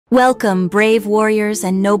Welcome, brave warriors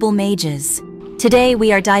and noble mages. Today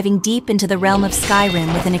we are diving deep into the realm of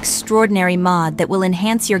Skyrim with an extraordinary mod that will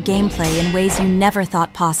enhance your gameplay in ways you never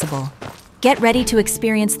thought possible. Get ready to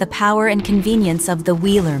experience the power and convenience of the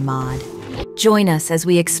Wheeler mod. Join us as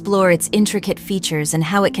we explore its intricate features and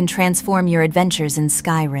how it can transform your adventures in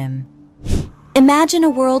Skyrim. Imagine a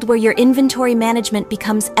world where your inventory management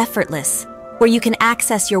becomes effortless, where you can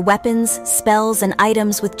access your weapons, spells, and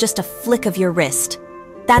items with just a flick of your wrist.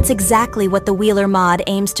 That's exactly what the Wheeler mod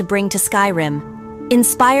aims to bring to Skyrim.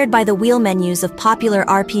 Inspired by the wheel menus of popular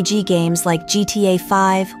RPG games like GTA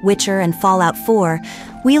 5, Witcher, and Fallout 4,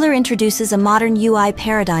 Wheeler introduces a modern UI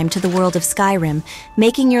paradigm to the world of Skyrim,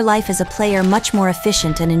 making your life as a player much more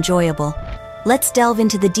efficient and enjoyable. Let's delve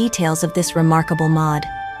into the details of this remarkable mod.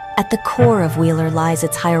 At the core of Wheeler lies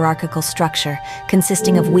its hierarchical structure,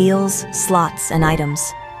 consisting of wheels, slots, and items.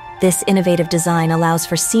 This innovative design allows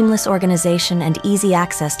for seamless organization and easy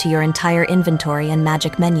access to your entire inventory and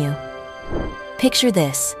magic menu. Picture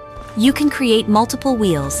this. You can create multiple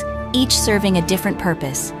wheels, each serving a different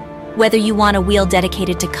purpose. Whether you want a wheel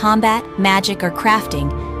dedicated to combat, magic, or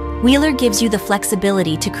crafting, Wheeler gives you the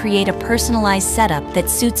flexibility to create a personalized setup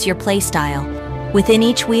that suits your playstyle. Within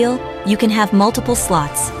each wheel, you can have multiple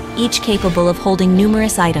slots, each capable of holding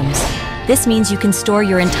numerous items. This means you can store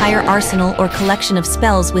your entire arsenal or collection of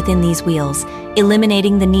spells within these wheels,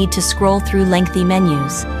 eliminating the need to scroll through lengthy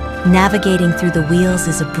menus. Navigating through the wheels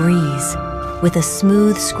is a breeze. With a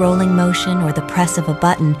smooth scrolling motion or the press of a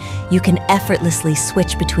button, you can effortlessly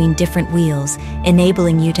switch between different wheels,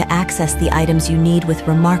 enabling you to access the items you need with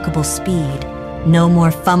remarkable speed. No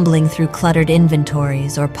more fumbling through cluttered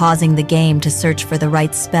inventories or pausing the game to search for the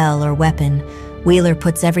right spell or weapon. Wheeler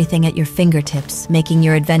puts everything at your fingertips, making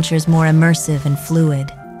your adventures more immersive and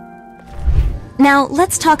fluid. Now,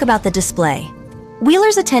 let's talk about the display.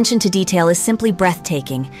 Wheeler's attention to detail is simply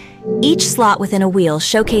breathtaking. Each slot within a wheel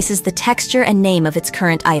showcases the texture and name of its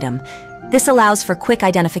current item. This allows for quick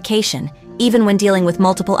identification, even when dealing with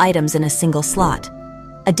multiple items in a single slot.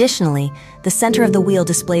 Additionally, the center of the wheel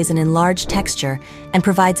displays an enlarged texture and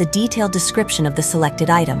provides a detailed description of the selected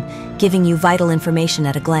item, giving you vital information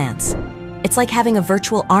at a glance. It's like having a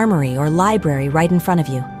virtual armory or library right in front of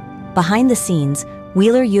you. Behind the scenes,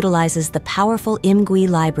 Wheeler utilizes the powerful ImGui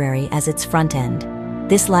library as its front end.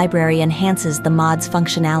 This library enhances the mod's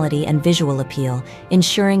functionality and visual appeal,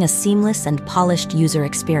 ensuring a seamless and polished user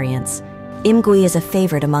experience. ImGui is a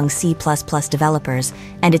favorite among C++ developers,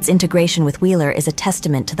 and its integration with Wheeler is a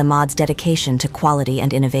testament to the mod's dedication to quality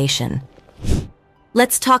and innovation.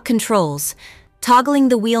 Let's talk controls. Toggling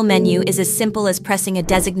the wheel menu is as simple as pressing a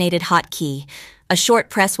designated hotkey. A short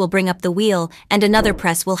press will bring up the wheel, and another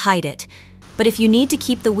press will hide it. But if you need to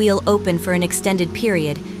keep the wheel open for an extended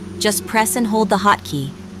period, just press and hold the hotkey,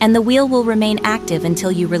 and the wheel will remain active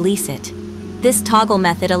until you release it. This toggle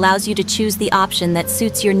method allows you to choose the option that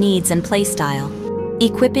suits your needs and playstyle.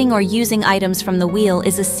 Equipping or using items from the wheel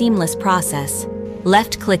is a seamless process.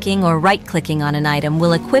 Left-clicking or right-clicking on an item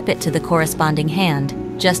will equip it to the corresponding hand,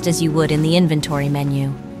 just as you would in the inventory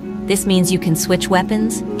menu. This means you can switch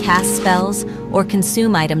weapons, cast spells, or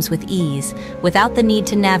consume items with ease, without the need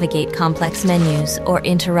to navigate complex menus or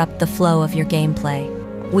interrupt the flow of your gameplay.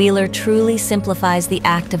 Wheeler truly simplifies the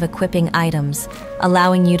act of equipping items,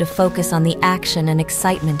 allowing you to focus on the action and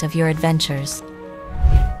excitement of your adventures.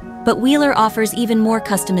 But Wheeler offers even more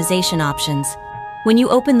customization options. When you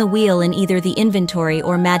open the wheel in either the inventory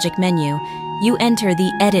or magic menu, you enter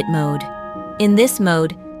the edit mode. In this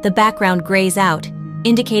mode, the background grays out,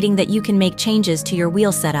 indicating that you can make changes to your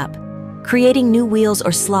wheel setup. Creating new wheels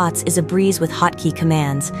or slots is a breeze with hotkey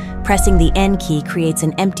commands. Pressing the N key creates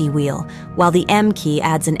an empty wheel, while the M key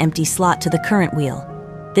adds an empty slot to the current wheel.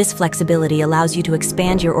 This flexibility allows you to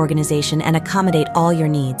expand your organization and accommodate all your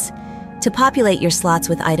needs. To populate your slots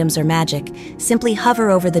with items or magic, simply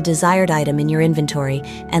hover over the desired item in your inventory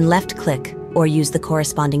and left-click or use the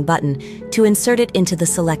corresponding button to insert it into the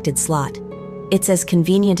selected slot. It's as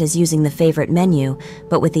convenient as using the favorite menu,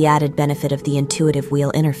 but with the added benefit of the intuitive wheel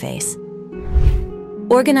interface.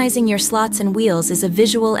 Organizing your slots and wheels is a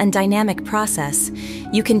visual and dynamic process.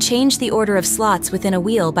 You can change the order of slots within a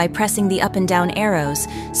wheel by pressing the up and down arrows,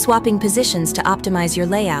 swapping positions to optimize your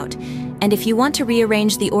layout. And if you want to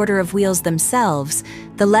rearrange the order of wheels themselves,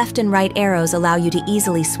 the left and right arrows allow you to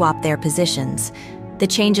easily swap their positions. The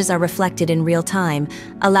changes are reflected in real time,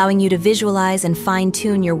 allowing you to visualize and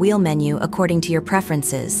fine-tune your wheel menu according to your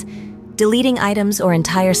preferences. Deleting items or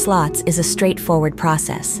entire slots is a straightforward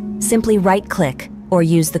process. Simply right-click or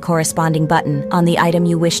use the corresponding button on the item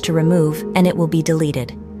you wish to remove, and it will be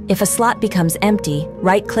deleted. If a slot becomes empty,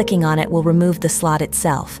 right-clicking on it will remove the slot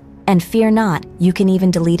itself. And fear not, you can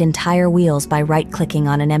even delete entire wheels by right-clicking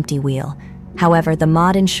on an empty wheel. However, the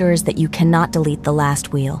mod ensures that you cannot delete the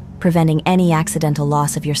last wheel, preventing any accidental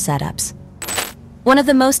loss of your setups. One of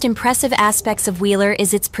the most impressive aspects of Wheeler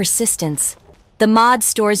is its persistence. The mod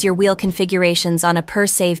stores your wheel configurations on a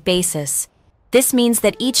per-save basis. This means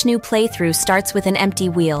that each new playthrough starts with an empty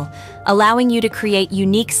wheel, allowing you to create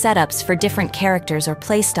unique setups for different characters or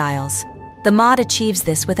playstyles. The mod achieves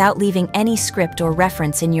this without leaving any script or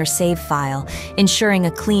reference in your save file, ensuring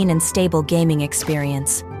a clean and stable gaming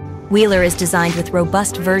experience. Wheeler is designed with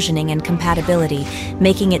robust versioning and compatibility,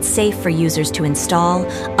 making it safe for users to install,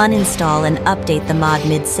 uninstall, and update the mod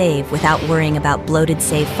mid-save without worrying about bloated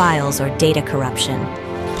save files or data corruption.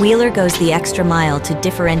 Wheeler goes the extra mile to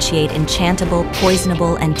differentiate enchantable,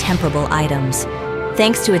 poisonable, and temperable items.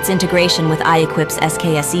 Thanks to its integration with iEquip's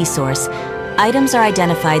SKSE source, items are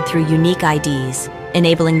identified through unique IDs,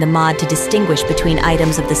 enabling the mod to distinguish between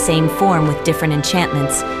items of the same form with different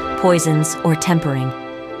enchantments, poisons, or tempering.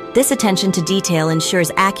 This attention to detail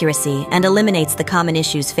ensures accuracy and eliminates the common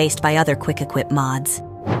issues faced by other quick-equip mods.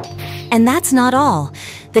 And that's not all.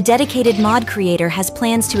 The dedicated mod creator has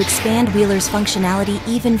plans to expand Wheeler's functionality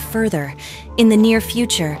even further. In the near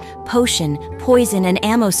future, potion, poison, and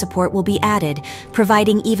ammo support will be added,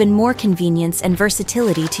 providing even more convenience and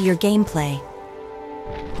versatility to your gameplay.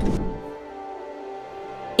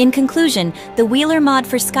 In conclusion, the Wheeler mod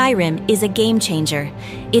for Skyrim is a game-changer.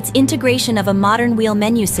 Its integration of a modern wheel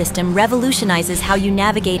menu system revolutionizes how you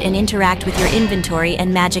navigate and interact with your inventory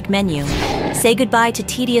and magic menu. Say goodbye to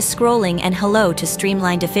tedious scrolling and hello to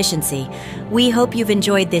streamlined efficiency. We hope you've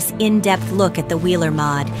enjoyed this in-depth look at the Wheeler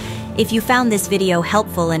mod. If you found this video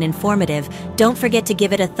helpful and informative, don't forget to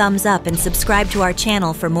give it a thumbs up and subscribe to our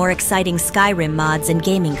channel for more exciting Skyrim mods and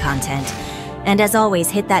gaming content. And as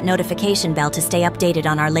always, hit that notification bell to stay updated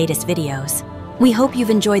on our latest videos. We hope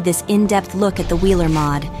you've enjoyed this in-depth look at the Wheeler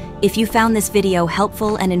mod. If you found this video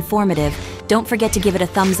helpful and informative, don't forget to give it a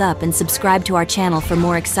thumbs up and subscribe to our channel for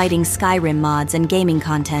more exciting Skyrim mods and gaming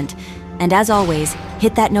content. And as always,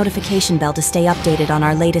 hit that notification bell to stay updated on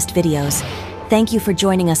our latest videos. Thank you for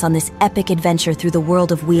joining us on this epic adventure through the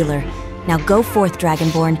world of Wheeler. Now go forth,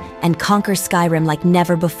 Dragonborn, and conquer Skyrim like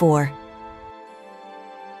never before.